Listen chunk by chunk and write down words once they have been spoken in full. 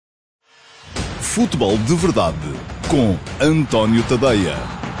Futebol de Verdade com António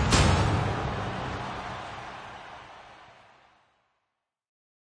Tadeia.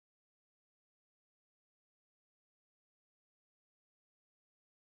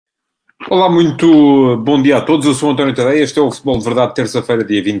 Olá, muito bom dia a todos. Eu sou o António Tadeia. Este é o Futebol de Verdade, terça-feira,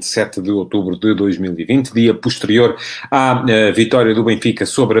 dia 27 de outubro de 2020, dia posterior à vitória do Benfica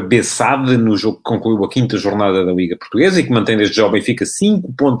sobre a Bessade, no jogo que concluiu a quinta jornada da Liga Portuguesa e que mantém desde já o Benfica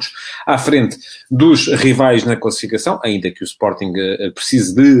 5 pontos à frente dos rivais na classificação, ainda que o Sporting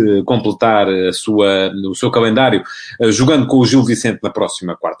precise de completar o seu calendário jogando com o Gil Vicente na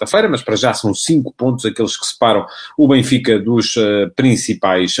próxima quarta-feira, mas para já são 5 pontos aqueles que separam o Benfica dos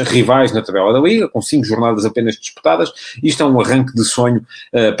principais rivais na tabela da Liga, com 5 jornadas apenas disputadas. Isto é um arranque de sonho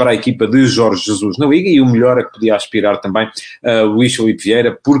para a equipa de Jorge Jesus na Liga e o melhor a que podia aspirar também Luís Filipe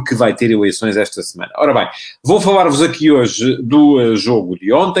Vieira, porque vai ter eleições esta semana. Ora bem, vou falar-vos aqui hoje do jogo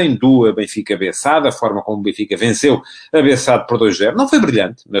de ontem, do Benfica-Bessade, a forma como o Benfica venceu a Bessade por 2-0. Não foi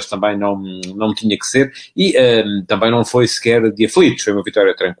brilhante, mas também não tinha que ser e também não foi sequer de aflitos. Foi uma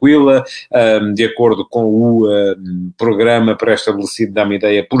vitória tranquila, de acordo com o programa pré-estabelecido, dá-me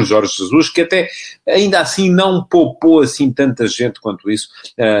ideia, por Jorge Jesus, que até ainda assim não poupou assim tanta gente quanto isso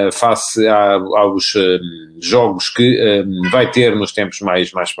face aos jogos que vai ter nos tempos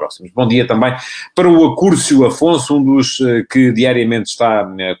mais próximos. Bom dia também para o Acúrcio Afonso, um dos que diariamente está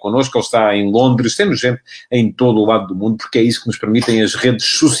connosco. Ele está em Londres, temos gente em todo o lado do mundo, porque é isso que nos permitem as redes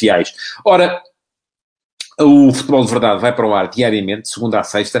sociais. Ora, o Futebol de Verdade vai para o ar diariamente, segunda a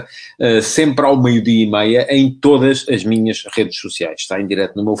sexta, sempre ao 12:30, em todas as minhas redes sociais. Está em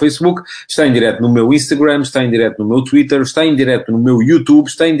direto no meu Facebook, está em direto no meu Instagram, está em direto no meu Twitter, está em direto no meu YouTube,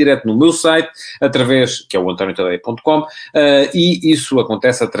 está em direto no meu site, que é o antoniotadeia.com, e isso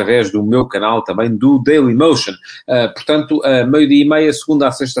acontece através do meu canal também do Dailymotion. Portanto, 12:30, segunda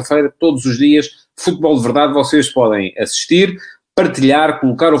a sexta-feira, todos os dias, Futebol de Verdade, vocês podem assistir, partilhar,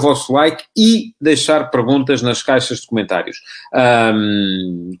 colocar o vosso like e deixar perguntas nas caixas de comentários.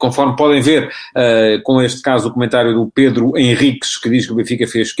 Conforme podem ver, com este caso o comentário do Pedro Henriques, que diz que o Benfica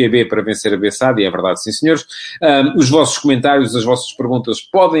fez QB para vencer a Bessade, e é verdade, sim senhores. Os vossos comentários, as vossas perguntas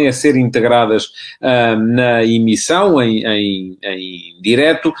podem ser integradas na emissão, em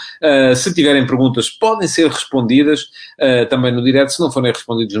direto. Se tiverem perguntas, podem ser respondidas também no direto. Se não forem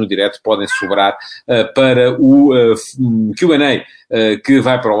respondidos no direto, podem sobrar para o Q&A, que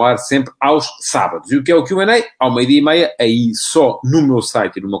vai para o ar sempre aos sábados. E o que é o Q&A? Ao 12:30, aí só no meu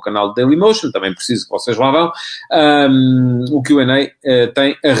site e no meu canal de Dailymotion, também preciso que vocês lá vão. O Q&A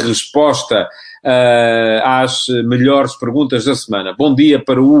tem a resposta às melhores perguntas da semana. Bom dia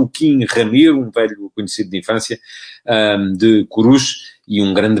para o Kim Ramiro, um velho conhecido de infância, de Coruche, e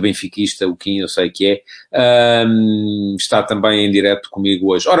um grande benfiquista, o Kim, eu sei que é. Está também em direto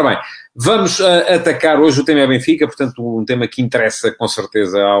comigo hoje. Ora bem, vamos atacar hoje, o tema é Benfica, portanto um tema que interessa com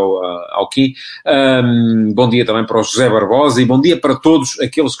certeza ao Kim. Bom dia também para o José Barbosa e bom dia para todos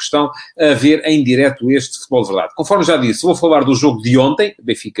aqueles que estão a ver em direto este Futebol de Verdade. Conforme já disse, vou falar do jogo de ontem,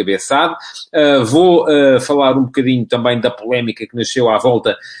 Benfica-Bessade. Vou falar um bocadinho também da polémica que nasceu à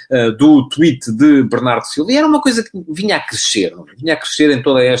volta do tweet de Bernardo Silva. E era uma coisa que vinha a crescer, não é? Vinha a crescer em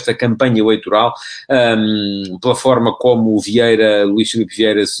toda esta campanha eleitoral, pela forma como o Luís Filipe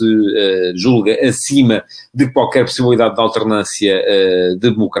Vieira se julga acima de qualquer possibilidade de alternância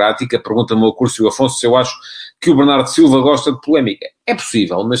democrática. Pergunta-me ao Acúrcio Afonso se eu acho que o Bernardo Silva gosta de polémica. É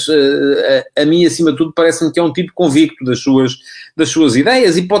possível, mas a mim, acima de tudo, parece-me que é um tipo convicto das suas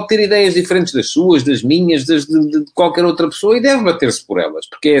ideias e pode ter ideias diferentes das suas, das minhas, de qualquer outra pessoa e deve bater-se por elas,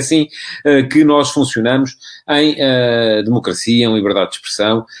 porque é assim que nós funcionamos em democracia, em liberdade de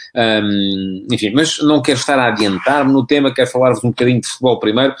expressão, enfim, mas não quero estar a adiantar-me no tema, quero falar-vos um bocadinho de futebol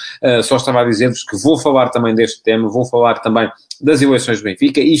primeiro. Só estava a dizer-vos que vou falar também deste tema, vou falar também das eleições do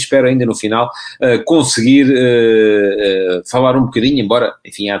Benfica e espero ainda no final conseguir falar um bocadinho, embora,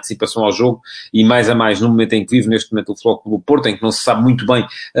 enfim, a antecipação ao jogo e mais a mais no momento em que vive neste momento o Futebol Clube do Porto, em que não se sabe muito bem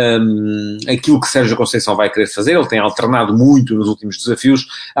aquilo que Sérgio Conceição vai querer fazer. Ele tem alternado muito nos últimos desafios.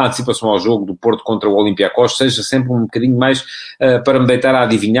 A antecipação ao jogo do Porto contra o Olympiacos seja sempre um bocadinho mais para me deitar a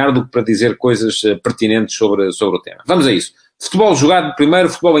adivinhar do que para dizer coisas pertinentes sobre o tema. Vamos a isso. Futebol jogado primeiro,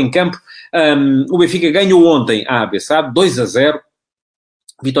 futebol em campo. O Benfica ganhou ontem a Bessade, 2-0.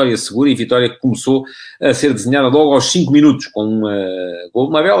 Vitória segura e vitória que começou a ser desenhada logo aos 5 minutos, com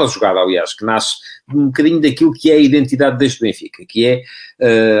uma bela jogada, aliás, que nasce um bocadinho daquilo que é a identidade deste Benfica, que é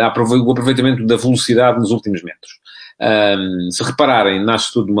o aproveitamento da velocidade nos últimos metros. Se repararem,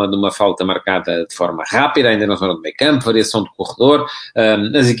 nasce tudo de uma falta marcada de forma rápida, ainda na zona do meio campo, variação de corredor.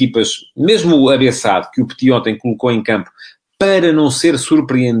 As equipas, mesmo a Bessade, que o Petit ontem colocou em campo, para não ser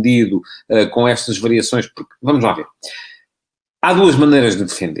surpreendido com estas variações, porque, vamos lá ver, há duas maneiras de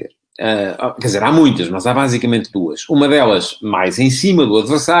defender. Quer dizer, há muitas, mas há basicamente duas. Uma delas mais em cima do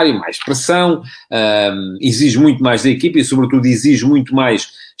adversário, mais pressão, exige muito mais da equipa e, sobretudo, exige muito mais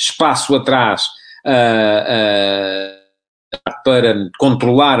espaço atrás para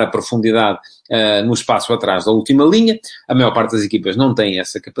controlar a profundidade no espaço atrás da última linha. A maior parte das equipas não tem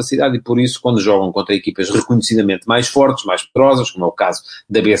essa capacidade e, por isso, quando jogam contra equipas reconhecidamente mais fortes, mais poderosas, como é o caso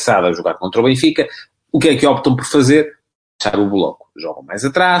da Bessada a jogar contra o Benfica, o que é que optam por fazer? Deixar o bloco. Jogam mais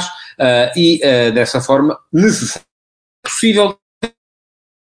atrás e, dessa forma, necessário possível,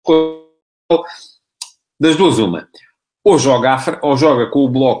 das duas uma. Ou joga com o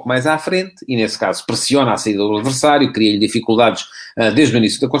bloco mais à frente, e nesse caso pressiona a saída do adversário, cria-lhe dificuldades desde o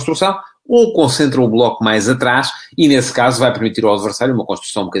início da construção, ou concentra o bloco mais atrás, e nesse caso vai permitir ao adversário uma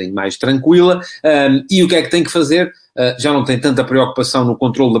construção um bocadinho mais tranquila, e o que é que tem que fazer? Já não tem tanta preocupação no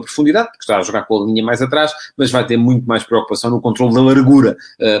controle da profundidade, porque está a jogar com a linha mais atrás, mas vai ter muito mais preocupação no controle da largura,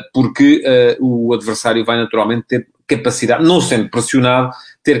 porque o adversário vai naturalmente ter capacidade, não sendo pressionado,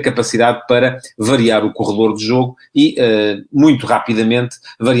 ter capacidade para variar o corredor de jogo e, muito rapidamente,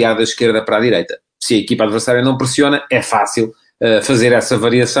 variar da esquerda para a direita. Se a equipa adversária não pressiona, é fácil fazer essa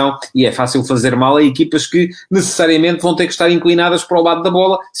variação e é fácil fazer mal a equipas que necessariamente vão ter que estar inclinadas para o lado da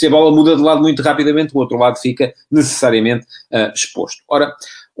bola. Se a bola muda de lado muito rapidamente, o outro lado fica necessariamente exposto. Ora,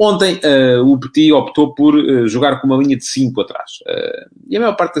 ontem o Petit optou por jogar com uma linha de 5 atrás. E a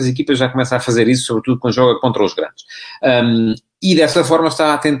maior parte das equipas já começa a fazer isso, sobretudo quando joga contra os grandes. E dessa forma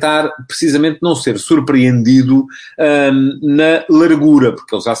está a tentar precisamente não ser surpreendido na largura,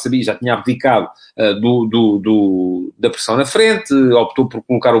 porque ele já sabia, já tinha abdicado da pressão na frente, optou por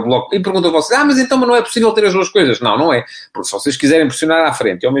colocar o bloco, e perguntou a vocês, mas então não é possível ter as duas coisas? Não, não é, porque se vocês quiserem pressionar à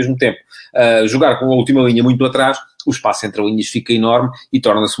frente e ao mesmo tempo jogar com a última linha muito atrás, o espaço entre linhas fica enorme e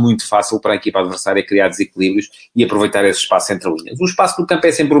torna-se muito fácil para a equipa adversária criar desequilíbrios e aproveitar esse espaço entre linhas. O espaço do campo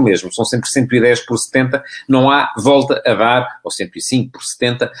é sempre o mesmo, são sempre 110 por 70, não há volta a dar, ou 105 por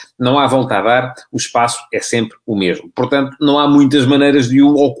 70, não há volta a dar, o espaço é sempre o mesmo. Portanto, não há muitas maneiras de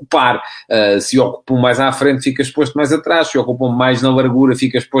o ocupar. Se ocupam mais à frente, fica exposto mais atrás, se ocupam mais na largura,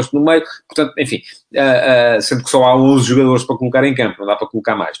 fica exposto no meio. Portanto, enfim, sendo que só há 11 jogadores para colocar em campo, não dá para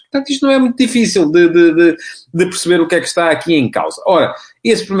colocar mais. Portanto, isto não é muito difícil de perceber o que é que está aqui em causa. Ora,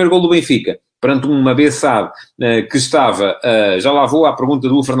 esse primeiro gol do Benfica, perante uma Bessade que estava, já lá vou à pergunta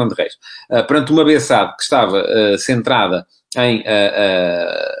do Fernando Reis, perante uma Bessade que estava centrada em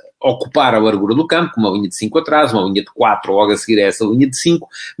ocupar a largura do campo, uma linha de 5 atrás, uma linha de 4 logo a seguir a essa linha de 5,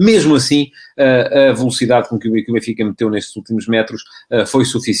 mesmo assim a velocidade com que o Benfica meteu nestes últimos metros foi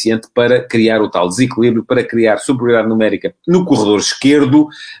suficiente para criar o tal desequilíbrio, para criar superioridade numérica no corredor esquerdo,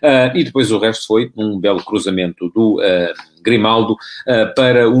 e depois o resto foi um belo cruzamento do Grimaldo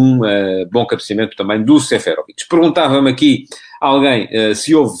para um bom cabeceamento também do Seferovic. Perguntava-me aqui alguém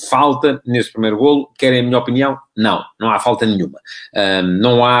se houve falta nesse primeiro golo. Querem a minha opinião? Não, não há falta nenhuma.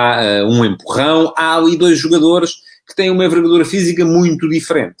 Não há um empurrão. Há ali dois jogadores que têm uma envergadura física muito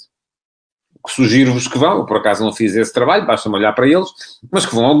diferente. Sugiro-vos que vão, eu por acaso não fiz esse trabalho, basta-me olhar para eles, mas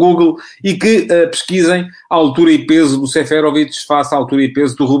que vão ao Google e que pesquisem a altura e peso do Seferovic face à altura e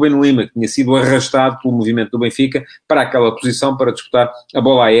peso do Ruben Lima, que tinha sido arrastado pelo movimento do Benfica para aquela posição para disputar a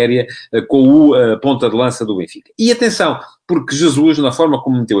bola aérea com o ponta de lança do Benfica. E atenção, porque Jesus, na forma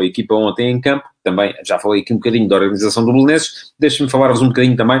como meteu a equipa ontem em campo, também já falei aqui um bocadinho da organização do Belenenses, deixem-me falar-vos um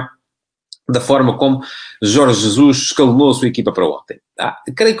bocadinho também da forma como Jorge Jesus escalonou a sua equipa para ontem.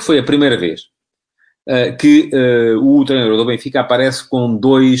 Creio que foi a primeira vez que o treinador do Benfica aparece com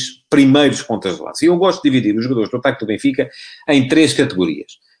dois primeiros pontas de lança. E eu gosto de dividir os jogadores do ataque do Benfica em três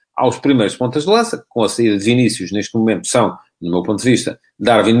categorias. Há os primeiros pontas de lança, com a saída de Vinícius, neste momento são, no meu ponto de vista,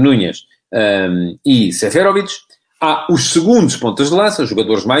 Darwin Núñez e Seferovic. Há os segundos pontas de lança,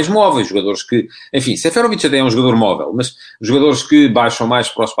 jogadores mais móveis, jogadores que... Enfim, Seferovic até é um jogador móvel, mas jogadores que baixam mais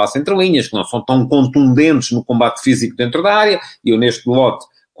para o espaço entre linhas, que não são tão contundentes no combate físico dentro da área, e eu neste lote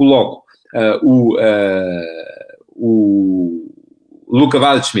coloco o Luca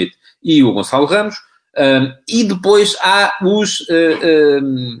Waldschmidt e o Gonçalo Ramos, e depois há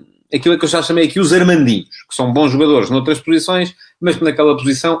aquilo que eu já chamei aqui os Armandinhos, que são bons jogadores noutras posições, mas que naquela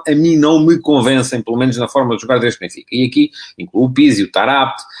posição a mim não me convencem, pelo menos na forma de jogar deste Benfica. E aqui incluo o Pizzi, o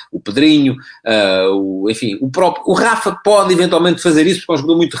Tarapte, o Pedrinho, enfim, o Rafa pode eventualmente fazer isso, porque é um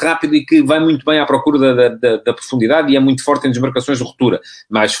jogador muito rápido e que vai muito bem à procura da profundidade e é muito forte em desmarcações de ruptura.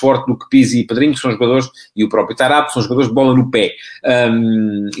 Mais forte do que Pizzi e Pedrinho, que são jogadores, e o próprio Tarapte, são jogadores de bola no pé,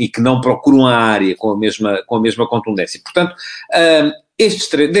 e que não procuram a área com a mesma contundência. Portanto,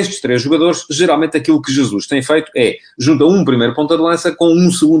 destes três jogadores, geralmente aquilo que Jesus tem feito é junta um primeiro ponta de lança com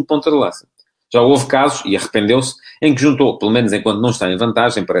um segundo ponta de lança. Já houve casos, e arrependeu-se, em que juntou, pelo menos enquanto não está em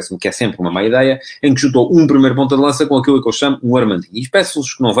vantagem, parece-me que é sempre uma má ideia, em que juntou um primeiro ponta de lança com aquilo que eu chamo um Armandinho. E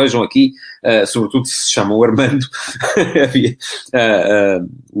peço-vos que não vejam aqui, sobretudo se chama o Armando, havia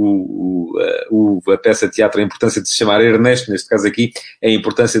a peça de teatro, a importância de se chamar Ernesto, neste caso aqui, é a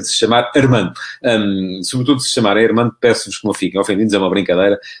importância de se chamar Armando. Sobretudo se se chamar Armando, peço-vos que não fiquem ofendidos, é uma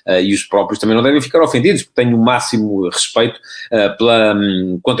brincadeira, e os próprios também não devem ficar ofendidos, porque tenho o máximo respeito pela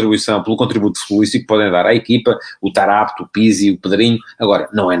contribuição, pelo contributo futebolístico que podem dar à equipa, o Tarapto, o Pizzi, o Pedrinho. Agora,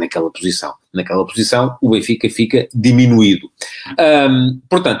 não é naquela posição. Naquela posição, o Benfica fica diminuído.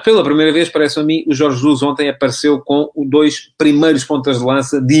 Portanto, pela primeira vez, parece a mim, o Jorge Jesus ontem apareceu com os dois primeiros pontas de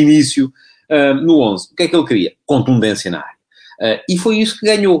lança de início no 11. O que é que ele queria? Contundência na área. E foi isso que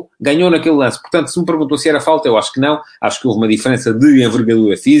ganhou. Ganhou naquele lance. Portanto, se me perguntou se era falta, eu acho que não. Acho que houve uma diferença de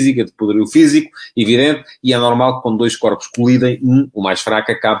envergadura física, de poderio físico, evidente, e é normal que quando dois corpos colidem, o mais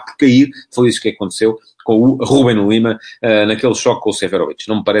fraco acabe por cair. Foi isso que aconteceu com o Ruben Lima naquele choque com o Seferovic.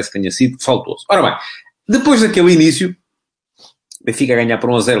 Não me parece que tenha sido faltoso. Ora bem, depois daquele início, Benfica a ganhar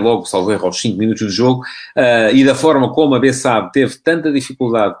por 1-0 logo, salvo erro, aos 5 minutos de jogo, e da forma como a Bessade teve tanta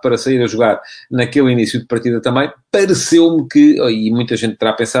dificuldade para sair a jogar naquele início de partida também, pareceu-me que, e muita gente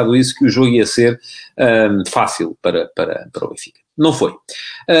terá pensado isso, que o jogo ia ser fácil para o Benfica. Não foi.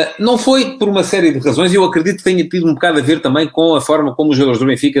 Não foi por uma série de razões, e eu acredito que tenha tido um bocado a ver também com a forma como os jogadores do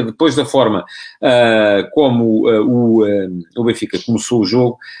Benfica, depois da forma como o Benfica começou o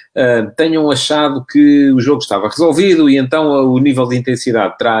jogo, tenham achado que o jogo estava resolvido e então o nível de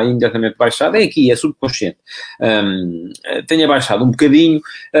intensidade terá imediatamente baixado. É aqui, é subconsciente. Tenha baixado um bocadinho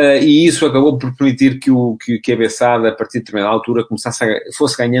e isso acabou por permitir que a Bessade, a partir de determinada altura,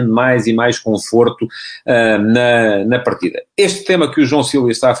 fosse ganhando mais e mais conforto na partida. Este tema que o João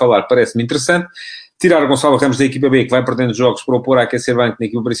Silva está a falar parece-me interessante. Tirar o Gonçalo Ramos da equipa B, que vai perdendo jogos, para o pôr a aquecer banco na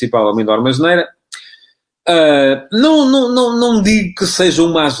equipa principal, é uma enorme asneira. Não digo que seja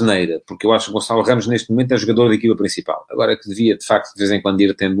uma asneira, porque eu acho que o Gonçalo Ramos neste momento é jogador da equipa principal. Agora que devia, de facto, de vez em quando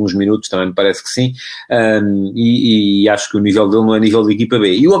ir tendo uns minutos, também me parece que sim, e acho que o nível dele não é nível da equipa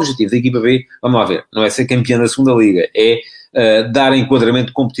B. E o objetivo da equipa B, vamos lá ver, não é ser campeão da segunda liga, é dar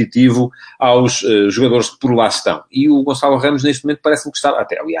enquadramento competitivo aos jogadores que por lá estão. E o Gonçalo Ramos, neste momento, parece-me que está,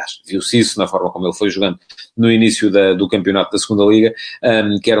 até, aliás, viu-se isso na forma como ele foi jogando no início do campeonato da segunda liga,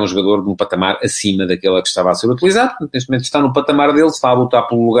 que era um jogador de um patamar acima daquela que estava a ser utilizado. Neste momento está no patamar dele, está a lutar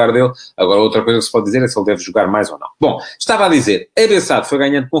pelo lugar dele. Agora, outra coisa que se pode dizer é se ele deve jogar mais ou não. Bom, estava a dizer, a Bessade foi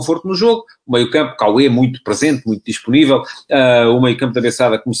ganhando conforto no jogo, o meio-campo, Cauê, muito presente, muito disponível, o meio-campo da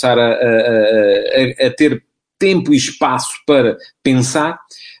Bessade a começar a ter tempo e espaço para pensar,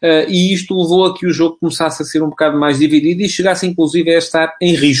 e isto levou a que o jogo começasse a ser um bocado mais dividido e chegasse inclusive a estar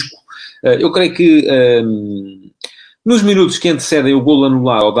em risco. Eu creio que nos minutos que antecedem o golo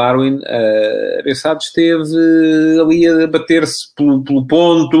anulado ao Darwin, a Bessade esteve ali a bater-se pelo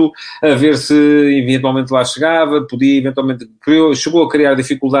ponto, a ver se eventualmente lá chegava, podia eventualmente... Chegou a criar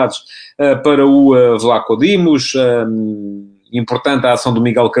dificuldades para o Vlaco Dimos, importante a ação do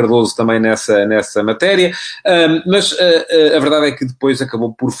Miguel Cardoso também nessa matéria, mas a verdade é que depois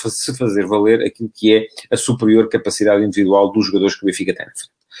acabou por se fazer valer aquilo que é a superior capacidade individual dos jogadores que o Benfica tem na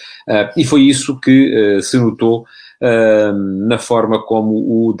frente. E foi isso que se notou na forma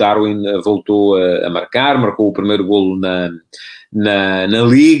como o Darwin voltou a marcar, marcou o primeiro golo na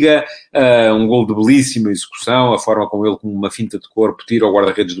Liga, um golo de belíssima execução, a forma como ele, com uma finta de corpo, tira o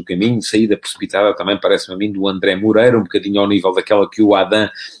guarda-redes do caminho, saída precipitada também, parece-me a mim, do André Moreira, um bocadinho ao nível daquela que o Adam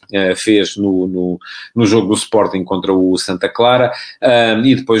fez no jogo do Sporting contra o Santa Clara,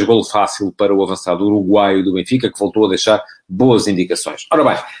 e depois golo fácil para o avançado uruguaio do Benfica, que voltou a deixar boas indicações. Ora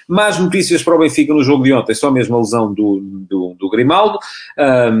bem, más notícias para o Benfica no jogo de ontem, só mesmo a lesão do Grimaldo,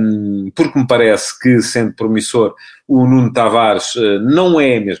 porque me parece que, sendo promissor, o Nuno Tavares não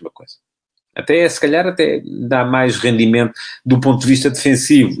é a mesma coisa. Se calhar até dá mais rendimento do ponto de vista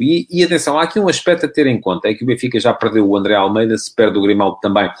defensivo. E atenção, há aqui um aspecto a ter em conta, é que o Benfica já perdeu o André Almeida, se perde o Grimaldo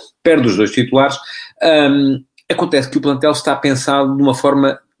também, perde os dois titulares. Acontece que o plantel está pensado de uma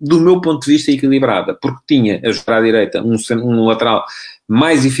forma, do meu ponto de vista, equilibrada, porque tinha a jogar à direita um lateral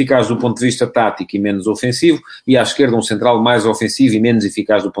mais eficaz do ponto de vista tático e menos ofensivo, e à esquerda um central mais ofensivo e menos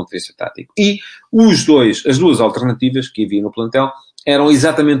eficaz do ponto de vista tático. E as duas alternativas que havia no plantel eram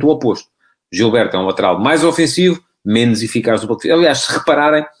exatamente o oposto. Gilberto é um lateral mais ofensivo, menos eficaz do ponto de vista... Aliás, se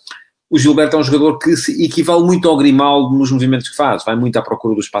repararem, o Gilberto é um jogador que se equivale muito ao Grimaldo nos movimentos que faz, vai muito à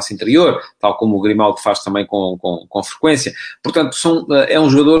procura do espaço interior, tal como o Grimaldo faz também com frequência. Portanto, é um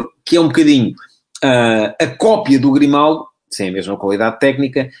jogador que é um bocadinho a cópia do Grimaldo, sem a mesma qualidade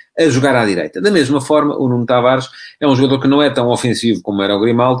técnica, a jogar à direita. Da mesma forma, o Nuno Tavares é um jogador que não é tão ofensivo como era o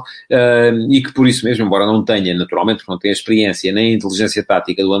Grimaldo, e que por isso mesmo, embora não tenha, naturalmente, porque não tem a experiência nem a inteligência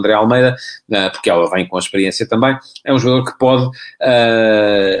tática do André Almeida, porque ela vem com a experiência também, é um jogador que pode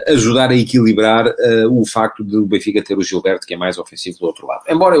ajudar a equilibrar o facto de o Benfica ter o Gilberto, que é mais ofensivo do outro lado.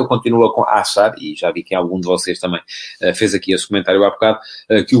 Embora eu continue a achar, e já vi que algum de vocês também fez aqui esse comentário há bocado,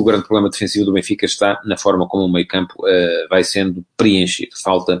 que o grande problema defensivo do Benfica está na forma como o meio-campo vai sendo preenchido.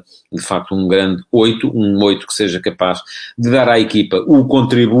 Falta, de facto, um grande 8, um 8 que seja capaz de dar à equipa o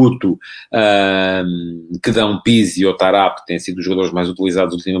contributo que dão Pizzi ou Tarap, que têm sido os jogadores mais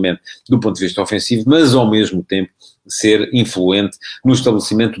utilizados ultimamente do ponto de vista ofensivo, mas ao mesmo tempo ser influente no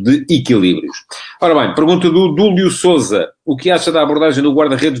estabelecimento de equilíbrios. Ora bem, pergunta do Dúlio Souza. O que acha da abordagem do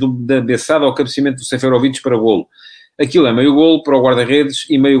guarda-redes da Bessada ao cabeceamento do Seferovic para golo? Aquilo é meio golo para o guarda-redes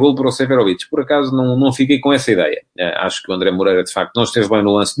e meio golo para o Seferovic. Por acaso não fiquei com essa ideia. Acho que o André Moreira, de facto, não esteve bem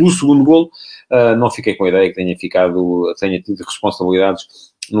no lance do segundo golo. Não fiquei com a ideia que tenha tido responsabilidades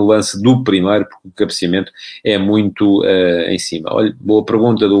no lance do primeiro, porque o cabeceamento é muito em cima. Olha, boa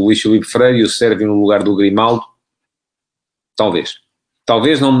pergunta do Luís Filipe Freire. E o Sérvio no lugar do Grimaldo? Talvez.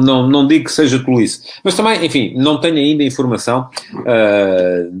 Talvez, não digo que seja tolice. Mas também, enfim, não tenho ainda informação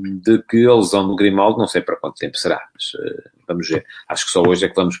de que a lesão do Grimaldo, não sei para quanto tempo será, mas vamos ver. Acho que só hoje é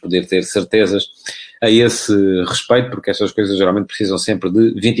que vamos poder ter certezas a esse respeito, porque estas coisas geralmente precisam sempre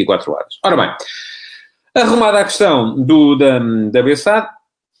de 24 horas. Ora bem, arrumada a questão da Bessade,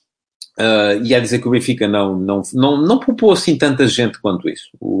 e a dizer que o Benfica não poupou assim tanta gente quanto isso.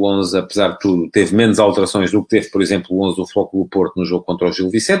 O 11, apesar de tudo, teve menos alterações do que teve, por exemplo, o 11 do Flóculo Porto no jogo contra o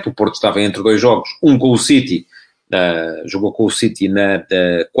Gil Vicente. O Porto estava entre dois jogos, um com o City, jogou com o City na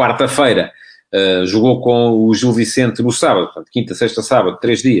quarta-feira, jogou com o Gil Vicente no sábado, portanto, quinta, sexta, sábado,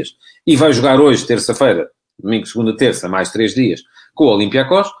 3 dias, e vai jogar hoje, terça-feira, domingo, segunda, terça, mais 3 dias, com o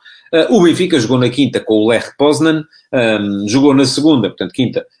Olympiacos. O Benfica jogou na quinta com o Lech Poznan, jogou na segunda, portanto,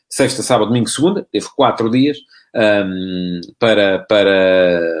 quinta, sexta, sábado, domingo, segunda, teve 4 dias para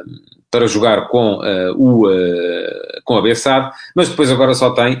jogar com a Bessade, mas depois agora só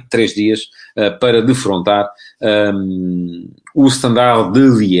tem 3 dias para defrontar o Standard de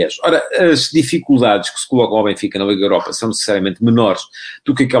Liège. Ora, as dificuldades que se colocam ao Benfica na Liga Europa são necessariamente menores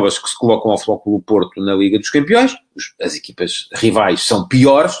do que aquelas que se colocam ao Flóculo Porto na Liga dos Campeões. As equipas rivais são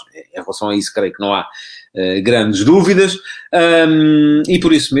piores, em relação a isso creio que não há grandes dúvidas, e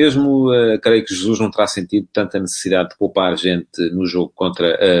por isso mesmo creio que Jesus não terá sentido tanta necessidade de poupar gente no jogo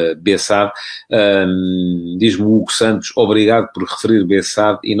contra a Bessade. Diz-me o Hugo Santos, obrigado por referir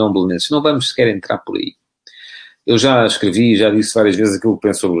Bessade e não Belenenses. Não vamos sequer entrar por aí. Eu já escrevi e já disse várias vezes aquilo que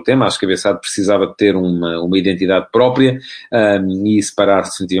penso sobre o tema. Acho que a Bessade precisava de ter uma identidade própria e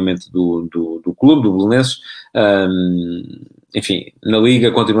separar-se definitivamente do clube, do Belenenses. Enfim, na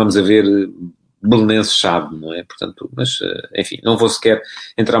Liga continuamos a ver Belenenses-chave, não é? Portanto, mas, enfim, não vou sequer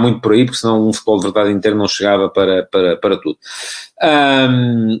entrar muito por aí, porque senão um futebol de verdade interno não chegava para tudo.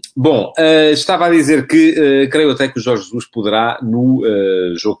 Estava a dizer que creio até que o Jorge Jesus poderá, no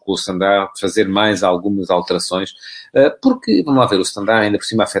jogo com o Standard, fazer mais algumas alterações, porque, vamos lá ver, o Standard ainda por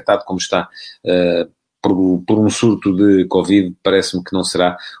cima afetado como está por um surto de Covid, parece-me que não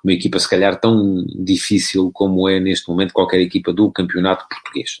será uma equipa se calhar tão difícil como é neste momento qualquer equipa do campeonato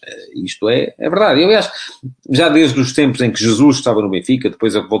português. Isto é verdade. E, aliás, já desde os tempos em que Jesus estava no Benfica,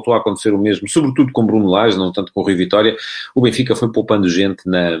 depois voltou a acontecer o mesmo, sobretudo com Bruno Lage, não tanto com o Rui Vitória, o Benfica foi poupando gente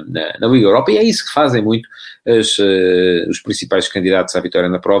na Liga Europa, e é isso que fazem muito os principais candidatos à vitória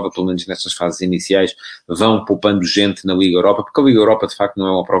na prova, pelo menos nestas fases iniciais, vão poupando gente na Liga Europa, porque a Liga Europa de facto não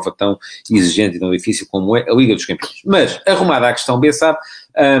é uma prova tão exigente e tão difícil como é a Liga dos Campeões. Mas, arrumada a questão Bessade,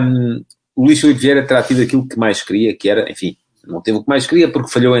 o Luís Filipe Vieira terá tido aquilo que mais queria, que era, enfim, não teve o que mais queria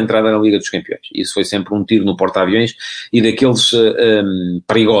porque falhou a entrada na Liga dos Campeões. Isso foi sempre um tiro no porta-aviões e daqueles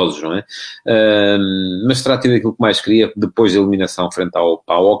perigosos, não é? Mas terá tido aquilo que mais queria depois da eliminação frente ao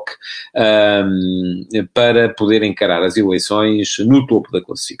PAOK, para poder encarar as eleições no topo da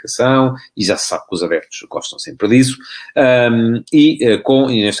classificação, e já se sabe que os adeptos gostam sempre disso,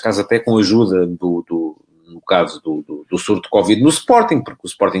 e neste caso até com a ajuda no caso do surto de Covid no Sporting, porque o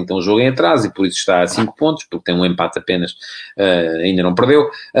Sporting tem um jogo em atraso e por isso está a 5 pontos, porque tem um empate apenas, ainda não perdeu,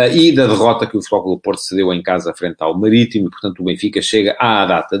 e da derrota que o Futebol Clube do Porto cedeu em casa frente ao Marítimo, e portanto o Benfica chega à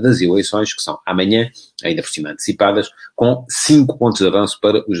data das eleições, que são amanhã, ainda por cima antecipadas, com 5 pontos de avanço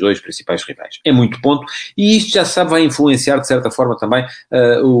para os dois principais rivais. É muito ponto, e isto já se sabe vai influenciar de certa forma também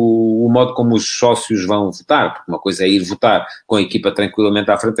o modo como os sócios vão votar, porque uma coisa é ir votar com a equipa tranquilamente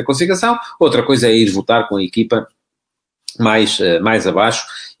à frente da classificação, outra coisa é ir votar com a equipa mais abaixo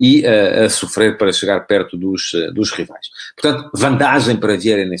e a sofrer para chegar perto dos rivais. Portanto, vantagem para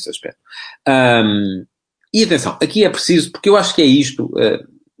Vieira nesse aspecto. E atenção, aqui é preciso, porque eu acho que é isto,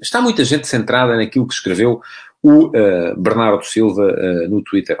 está muita gente centrada naquilo que escreveu o Bernardo Silva no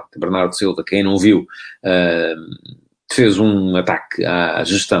Twitter. Bernardo Silva, quem não viu, fez um ataque à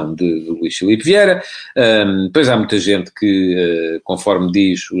gestão de Luís Filipe Vieira. Depois há muita gente que, conforme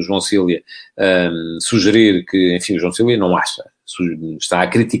diz o João Cília, sugerir que, enfim, o João Cília não acha. Está a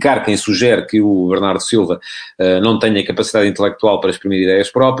criticar quem sugere que o Bernardo Silva não tenha capacidade intelectual para exprimir ideias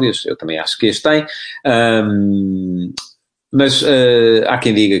próprias. Eu também acho que este tem. Mas há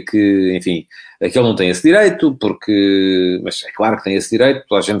quem diga que, enfim, que ele não tem esse direito, mas é claro que tem esse direito.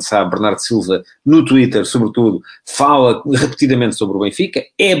 Toda a gente sabe, Bernardo Silva, no Twitter, sobretudo, fala repetidamente sobre o Benfica,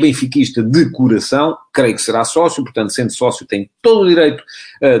 é benfiquista de coração, creio que será sócio, portanto, sendo sócio, tem todo o direito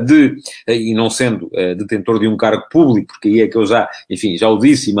e não sendo detentor de um cargo público, porque aí é que eu já o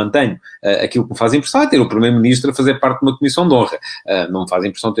disse e mantenho, aquilo que me faz impressão é ter o Primeiro-Ministro a fazer parte de uma comissão de honra. Não me faz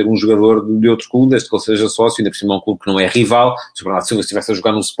impressão ter um jogador de outro clube, desde que ele seja sócio, ainda por cima um clube que não é rival. Se o Bernardo Silva estivesse a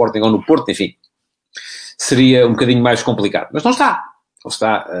jogar no Sporting ou no Porto, enfim, seria um bocadinho mais complicado. Mas não está.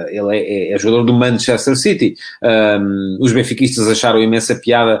 Ele é jogador do Manchester City. Os benfiquistas acharam imensa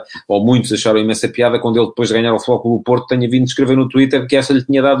piada, ou muitos acharam imensa piada, quando ele, depois de ganhar o Futebol do Porto, tenha vindo escrever no Twitter que esta lhe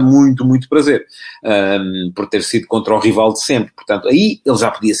tinha dado muito, muito prazer, por ter sido contra o rival de sempre. Portanto, aí ele já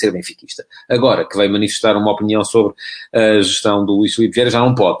podia ser benfiquista. Agora, que veio manifestar uma opinião sobre a gestão do Luís Filipe Vieira, já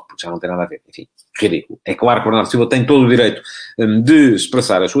não pode, porque já não tem nada a ver. Enfim, ridículo. É claro que o Bernardo Silva tem todo o direito de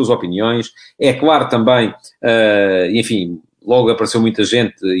expressar as suas opiniões. É claro também, enfim, logo apareceu muita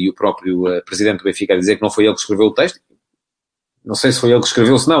gente e o próprio presidente do Benfica a dizer que não foi ele que escreveu o texto. Não sei se foi ele que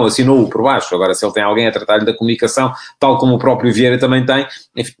escreveu, se não, assinou-o por baixo. Agora, se ele tem alguém a tratar-lhe da comunicação, tal como o próprio Vieira também tem,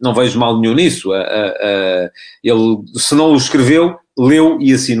 enfim, não vejo mal nenhum nisso. Ele, se não o escreveu, leu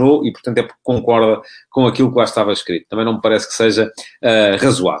e assinou, e portanto é porque concorda com aquilo que lá estava escrito. Também não me parece que seja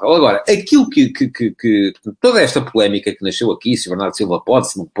razoável. Agora, aquilo toda esta polémica que nasceu aqui, se o Bernardo Silva pode,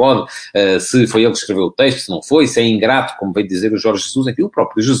 se não pode, se foi ele que escreveu o texto, se não foi, se é ingrato, como veio dizer o Jorge Jesus, aqui o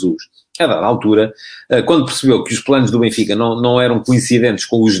próprio Jesus, a dada altura, quando percebeu que os planos do Benfica não eram coincidentes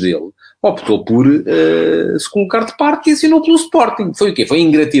com os dele, optou por se colocar de parte e assinou pelo Sporting. Foi o quê? Foi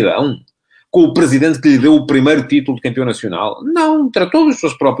ingratidão com o presidente que lhe deu o primeiro título de campeão nacional? Não, tratou dos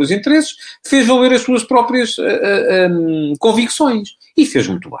seus próprios interesses, fez valer as suas próprias convicções e fez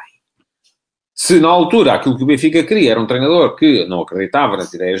muito bem. Se na altura aquilo que o Benfica queria era um treinador que não acreditava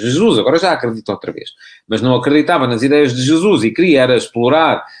nas ideias de Jesus, agora já acredita outra vez, mas não acreditava nas ideias de Jesus e queria era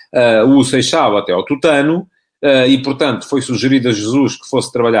explorar o Seixal até ao tutano, e portanto foi sugerido a Jesus que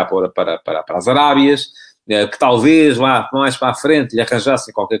fosse trabalhar para as Arábias, que talvez lá mais para a frente lhe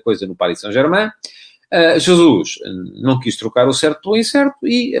arranjassem qualquer coisa no Paris Saint-Germain. Jesus não quis trocar o certo pelo incerto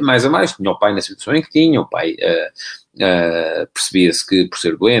e, mais a mais, tinha o pai na situação em que tinha, o pai percebia-se que, por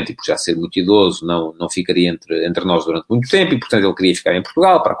ser doente e por já ser muito idoso, não ficaria entre nós durante muito tempo e, portanto, ele queria ficar em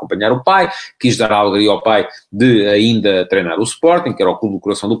Portugal para acompanhar o pai, quis dar a alegria ao pai de ainda treinar o Sporting, que era o clube do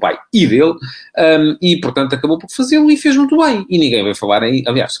coração do pai e dele, e, portanto, acabou por fazê-lo e fez muito bem. E ninguém veio falar em...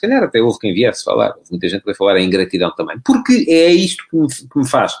 Aliás, se calhar até houve quem viesse falar, houve muita gente que veio falar em ingratidão também, porque é isto que me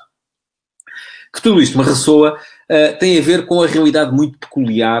faz... que tudo isto me ressoa, tem a ver com a realidade muito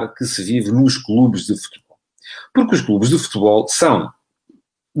peculiar que se vive nos clubes de futebol. Porque os clubes de futebol são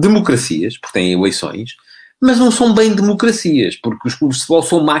democracias, porque têm eleições, mas não são bem democracias, porque os clubes de futebol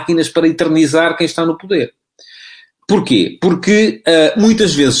são máquinas para eternizar quem está no poder. Porquê? Porque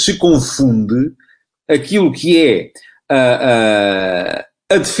muitas vezes se confunde aquilo que é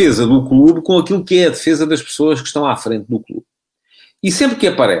a defesa do clube com aquilo que é a defesa das pessoas que estão à frente do clube. E sempre que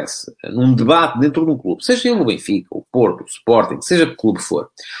aparece num debate dentro de um clube, seja ele o Benfica, o Porto, o Sporting, seja que clube for,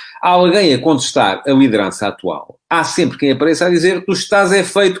 há alguém a contestar a liderança atual, há sempre quem apareça a dizer que o estás é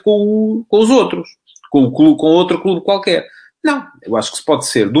feito com os outros, com outro clube qualquer. Não, eu acho que se pode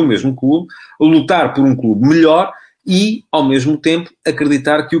ser do mesmo clube, lutar por um clube melhor e, ao mesmo tempo,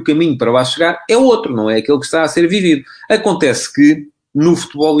 acreditar que o caminho para lá chegar é outro, não é aquele que está a ser vivido. Acontece que, no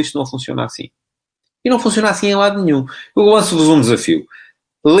futebol, isto não funciona assim. E não funciona assim em lado nenhum. Eu lanço-vos um desafio.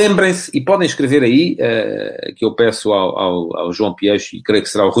 Lembrem-se, e podem escrever aí, que eu peço ao João Pieixo, e creio que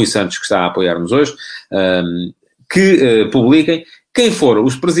será o Rui Santos que está a apoiar-nos hoje, que publiquem quem foram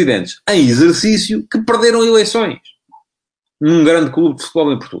os presidentes em exercício que perderam eleições num grande clube de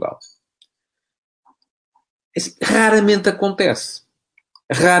futebol em Portugal. Assim, raramente acontece.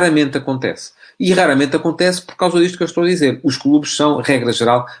 Raramente acontece. E raramente acontece por causa disto que eu estou a dizer. Os clubes são, regra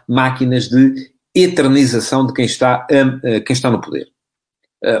geral, máquinas de eternização de quem está no poder.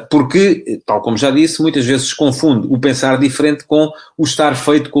 Porque, tal como já disse, muitas vezes se confunde o pensar diferente com o estar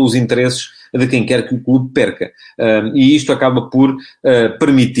feito com os interesses de quem quer que o clube perca. E isto acaba por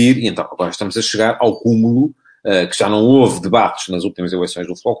permitir, e então agora estamos a chegar ao cúmulo, que já não houve debates nas últimas eleições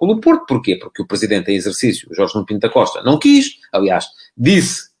do Futebol Clube do Porto. Porquê? Porque o presidente em exercício, Jorge Nuno Pinto da Costa, não quis, aliás,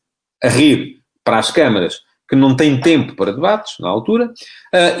 disse a rir para as câmaras que não tem tempo para debates, na altura,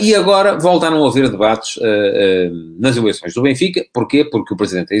 e agora voltaram a haver debates nas eleições do Benfica. Porquê? Porque o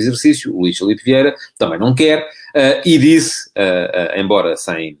presidente em exercício, o Luís Filipe Vieira, também não quer, e disse, embora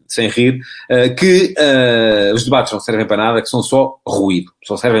sem rir, que os debates não servem para nada, que são só ruído,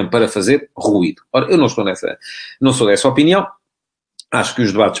 só servem para fazer ruído. Ora, eu não sou dessa opinião. Acho que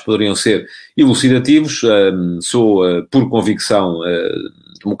os debates poderiam ser elucidativos. Sou, por convicção,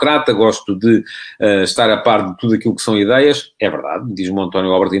 democrata, gosto de estar a par de tudo aquilo que são ideias. É verdade, diz-me o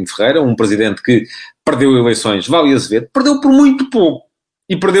António Albertino Ferreira, um presidente que perdeu eleições, Vale Azevedo, perdeu por muito pouco.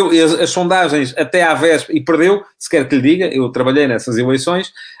 E perdeu as sondagens até à véspera, e perdeu, se quer que lhe diga, eu trabalhei nessas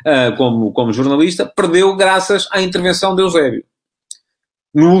eleições como jornalista, perdeu graças à intervenção de Eusébio,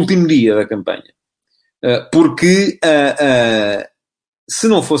 no último dia da campanha. Porque... se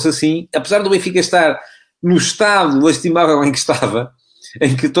não fosse assim, apesar do Benfica estar no estado lastimável em que estava,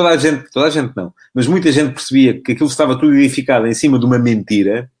 em que toda a gente não, mas muita gente percebia que aquilo estava tudo edificado em cima de uma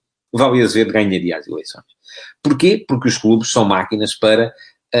mentira, o Vale Azevedo ganharia as eleições. Porquê? Porque os clubes são máquinas para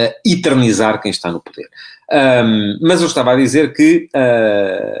eternizar quem está no poder. Mas eu estava a dizer que,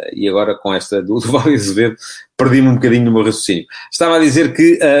 e agora com esta do Vale Azevedo, perdi-me um bocadinho no meu raciocínio. Estava a dizer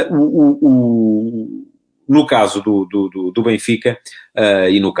que no caso do Benfica,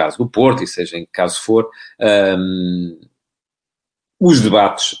 e no caso do Porto, e seja em que caso for, os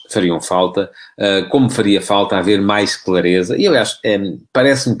debates fariam falta, como faria falta haver mais clareza. E, aliás,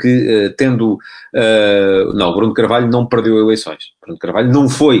 parece-me que tendo... não, Bruno Carvalho não perdeu eleições. Bruno Carvalho não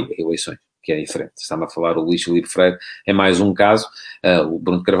foi a eleições, que é diferente. Está-me a falar o Luís Filipe Freire, é mais um caso. O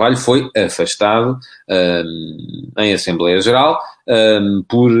Bruno Carvalho foi afastado em Assembleia Geral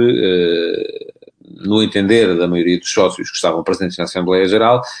por... no entender da maioria dos sócios que estavam presentes na Assembleia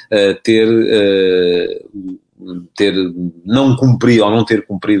Geral, não cumprir ou não ter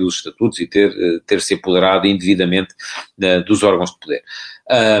cumprido os estatutos e ter se apoderado indevidamente dos órgãos de poder.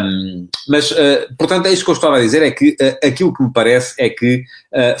 Portanto, é isto que eu estava a dizer, é que aquilo que me parece é que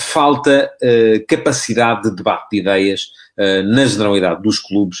falta capacidade de debate de ideias na generalidade dos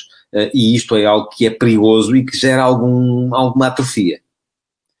clubes, e isto é algo que é perigoso e que gera alguma atrofia.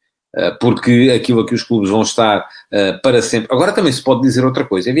 Porque aquilo a que os clubes vão estar para sempre... Agora também se pode dizer outra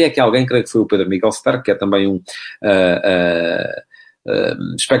coisa. Havia aqui alguém, creio que foi o Pedro Miguel Stark, que é também um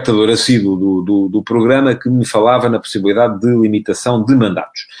espectador assíduo do programa, que me falava na possibilidade de limitação de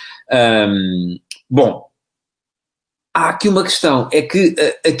mandatos. Bom, há aqui uma questão, é que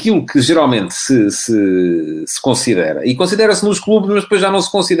aquilo que geralmente se considera, e considera-se nos clubes, mas depois já não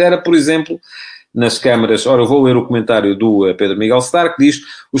se considera, por exemplo... nas câmaras. Ora, eu vou ler o comentário do Pedro Miguel Stark, que diz: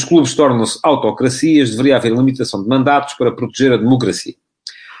 os clubes tornam-se autocracias, deveria haver limitação de mandatos para proteger a democracia.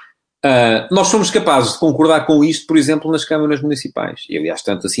 Nós somos capazes de concordar com isto, por exemplo, nas câmaras municipais. E, aliás,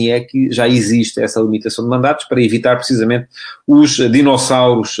 tanto assim é que já existe essa limitação de mandatos para evitar precisamente os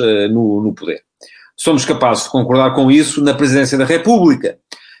dinossauros no poder. Somos capazes de concordar com isso na Presidência da República.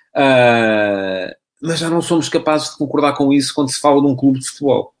 Mas já não somos capazes de concordar com isso quando se fala de um clube de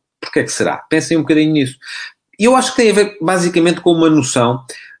futebol. Porquê é que será? Pensem um bocadinho nisso. E eu acho que tem a ver basicamente com uma noção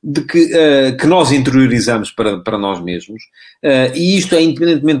de que nós interiorizamos para nós mesmos, e isto é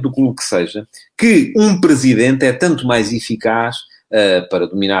independentemente do clube que seja, que um presidente é tanto mais eficaz para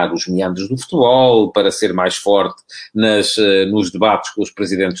dominar os meandros do futebol, para ser mais forte nos debates com os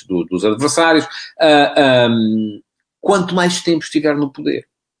presidentes dos adversários, quanto mais tempo estiver no poder.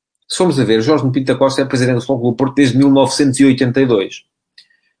 Se formos a ver, Jorge Pinto da Costa é presidente do Futebol Clube do Porto desde 1982.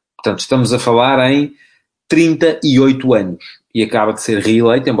 Portanto, estamos a falar em 38 anos. E acaba de ser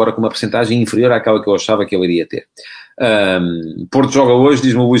reeleito, embora com uma percentagem inferior àquela que eu achava que ele iria ter. Porto joga hoje,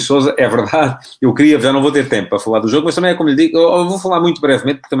 diz-me o Luís Sousa, é verdade. Eu já não vou ter tempo para falar do jogo, mas também é como lhe digo, eu vou falar muito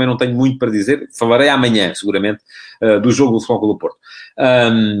brevemente, porque também não tenho muito para dizer. Falarei amanhã, seguramente, do jogo do Futebol Clube do Porto.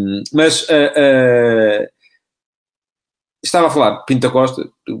 Estava a falar, Pinto da Costa,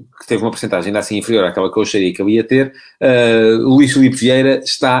 que teve uma percentagem ainda assim inferior àquela que eu acharia que ele ia ter. Luís Filipe Vieira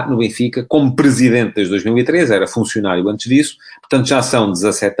está no Benfica como presidente desde 2013, era funcionário antes disso, portanto já são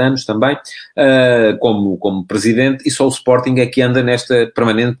 17 anos também, como presidente, e só o Sporting é que anda nesta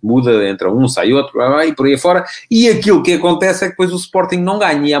permanente muda, entre um, sai outro, e por aí afora, e aquilo que acontece é que depois o Sporting não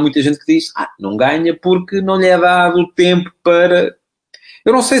ganha, e há muita gente que diz, não ganha porque não lhe é dado tempo para...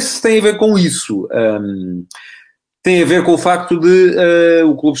 Eu não sei se tem a ver com isso, Tem a ver com o facto de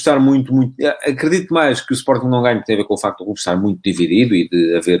o clube estar muito... Acredito mais que o Sporting não ganhe, tem a ver com o facto do clube estar muito dividido e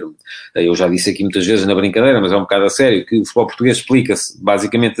de haver... Eu já disse aqui muitas vezes na brincadeira, mas é um bocado a sério, que o futebol português explica-se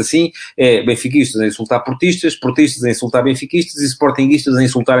basicamente assim, é benfiquistas a insultar portistas, portistas a insultar benfiquistas e sportinguistas a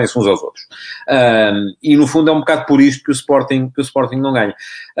insultarem-se uns aos outros. E no fundo é um bocado por isto que o Sporting não ganha.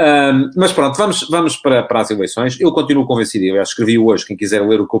 Mas pronto, vamos para as eleições. Eu continuo convencido, eu escrevi hoje, quem quiser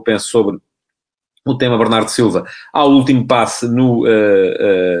ler o que eu penso sobre o tema Bernardo Silva, ao último passe no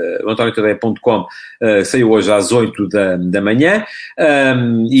antoniotadeia.com, saiu hoje às 8 da manhã,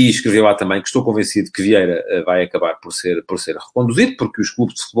 e escrevi lá também que estou convencido que Vieira vai acabar por ser reconduzido, porque os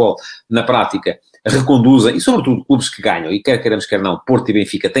clubes de futebol, na prática, reconduzem, e sobretudo clubes que ganham, e quer queiramos, quer não, Porto e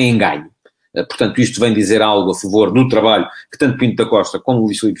Benfica têm ganho. Portanto, isto vem dizer algo a favor do trabalho que tanto Pinto da Costa como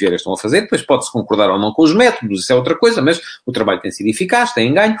Luís Filipe Vieira estão a fazer. Depois pode-se concordar ou não com os métodos, isso é outra coisa, mas o trabalho tem sido eficaz,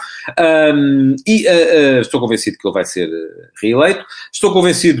 tem ganho. Estou convencido que ele vai ser reeleito. Estou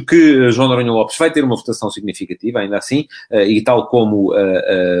convencido que João Noronha Lopes vai ter uma votação significativa, ainda assim, e tal como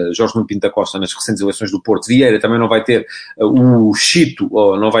Jorge Nuno Pinto da Costa nas recentes eleições do Porto, Vieira também não vai ter o chito,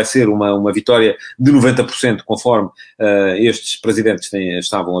 ou não vai ser uma vitória de 90%, conforme estes presidentes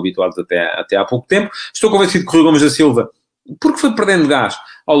estavam habituados até há pouco tempo. Estou convencido que Rui Gomes da Silva, porque foi perdendo gás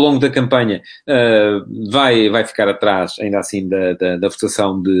ao longo da campanha, vai ficar atrás, ainda assim, da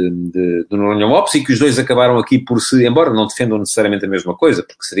votação de Noronha Lopes, e que os dois acabaram aqui por se, embora não defendam necessariamente a mesma coisa,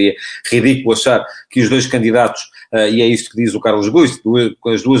 porque seria ridículo achar que os dois candidatos, e é isto que diz o Carlos Gusto, com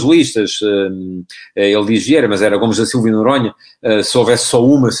as duas listas, ele diz Vieira, mas era Gomes da Silva e Noronha, se houvesse só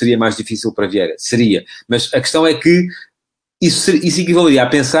uma seria mais difícil para Vieira, seria, mas a questão é que isso equivaleria a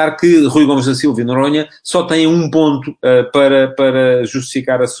pensar que Rui Gomes da Silva e Noronha só têm um ponto para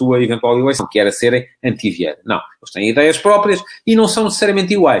justificar a sua eventual eleição, que era serem anti-Vieira. Não, eles têm ideias próprias e não são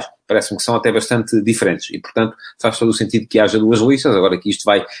necessariamente iguais. Parece-me que são até bastante diferentes. E, portanto, faz todo o sentido que haja duas listas. Agora que isto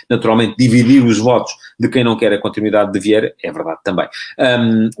vai, naturalmente, dividir os votos de quem não quer a continuidade de Vieira, é verdade também.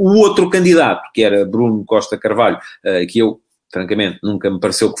 O outro candidato, que era Bruno Costa Carvalho, que eu, francamente, nunca me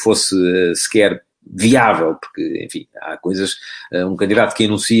pareceu que fosse sequer viável, porque, enfim, há coisas, um candidato que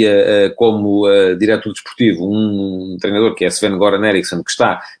anuncia como diretor desportivo um treinador que é Sven Goran Eriksson, que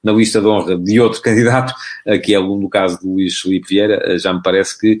está na lista de honra de outro candidato, que é no caso do Luís Filipe Vieira, já me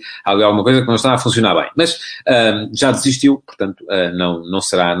parece que há alguma coisa que não está a funcionar bem, mas já desistiu, portanto não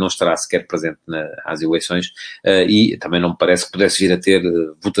estará sequer presente às eleições, e também não me parece que pudesse vir a ter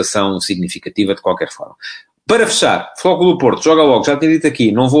votação significativa de qualquer forma. Para fechar, Futebol do Porto, joga logo, já tinha dito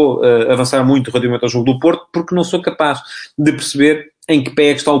aqui, não vou avançar muito relativamente ao jogo do Porto, porque não sou capaz de perceber em que pé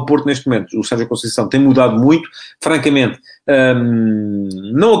é que está o Porto neste momento. O Sérgio Conceição tem mudado muito, francamente,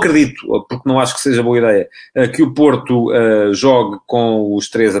 não acredito, porque não acho que seja boa ideia, que o Porto jogue com os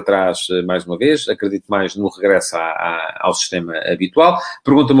três atrás mais uma vez, acredito mais no regresso ao sistema habitual.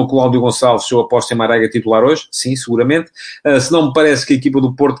 Pergunta-me o Cláudio Gonçalves se eu aposto em Marega titular hoje. Sim, seguramente. Se não me parece que a equipa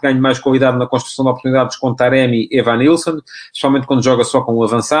do Porto ganhe mais qualidade na construção de oportunidades com Taremi e Evanilson, especialmente quando joga só com o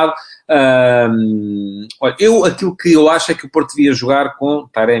avançado. Olha, aquilo que eu acho é que o Porto devia jogar com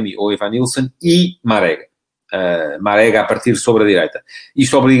Taremi ou Evanilson e Marega. Marega a partir sobre a direita.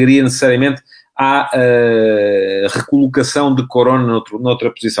 Isto obrigaria necessariamente à recolocação de Corona noutra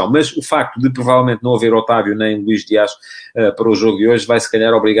posição. Mas o facto de provavelmente não haver Otávio nem Luís Dias para o jogo de hoje vai se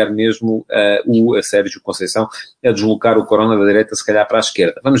calhar obrigar mesmo o Sérgio Conceição a deslocar o Corona da direita se calhar para a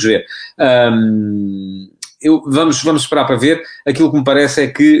esquerda. Vamos ver. Vamos esperar para ver. Aquilo que me parece é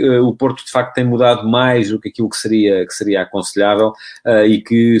que o Porto de facto tem mudado mais do que aquilo que seria aconselhável, e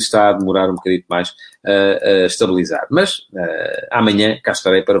que está a demorar um bocadinho mais a estabilizar. Mas amanhã cá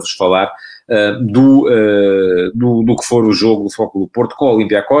estarei para vos falar do que for o jogo do Futebol do Porto com o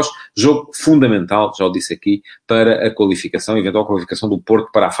Olympiacos, jogo fundamental, já o disse aqui, para a qualificação, eventual qualificação do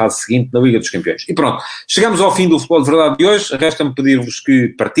Porto para a fase seguinte na Liga dos Campeões. E pronto, chegamos ao fim do Futebol de Verdade de hoje. Resta-me pedir-vos que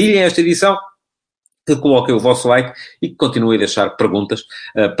partilhem esta edição, que coloquem o vosso like e que continuem a deixar perguntas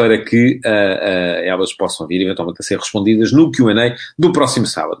para que elas possam vir eventualmente a ser respondidas no Q&A do próximo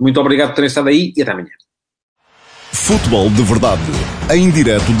sábado. Muito obrigado por terem estado aí e até amanhã. Futebol de Verdade, em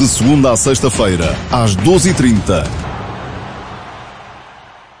direto de segunda a sexta-feira, às 12h30,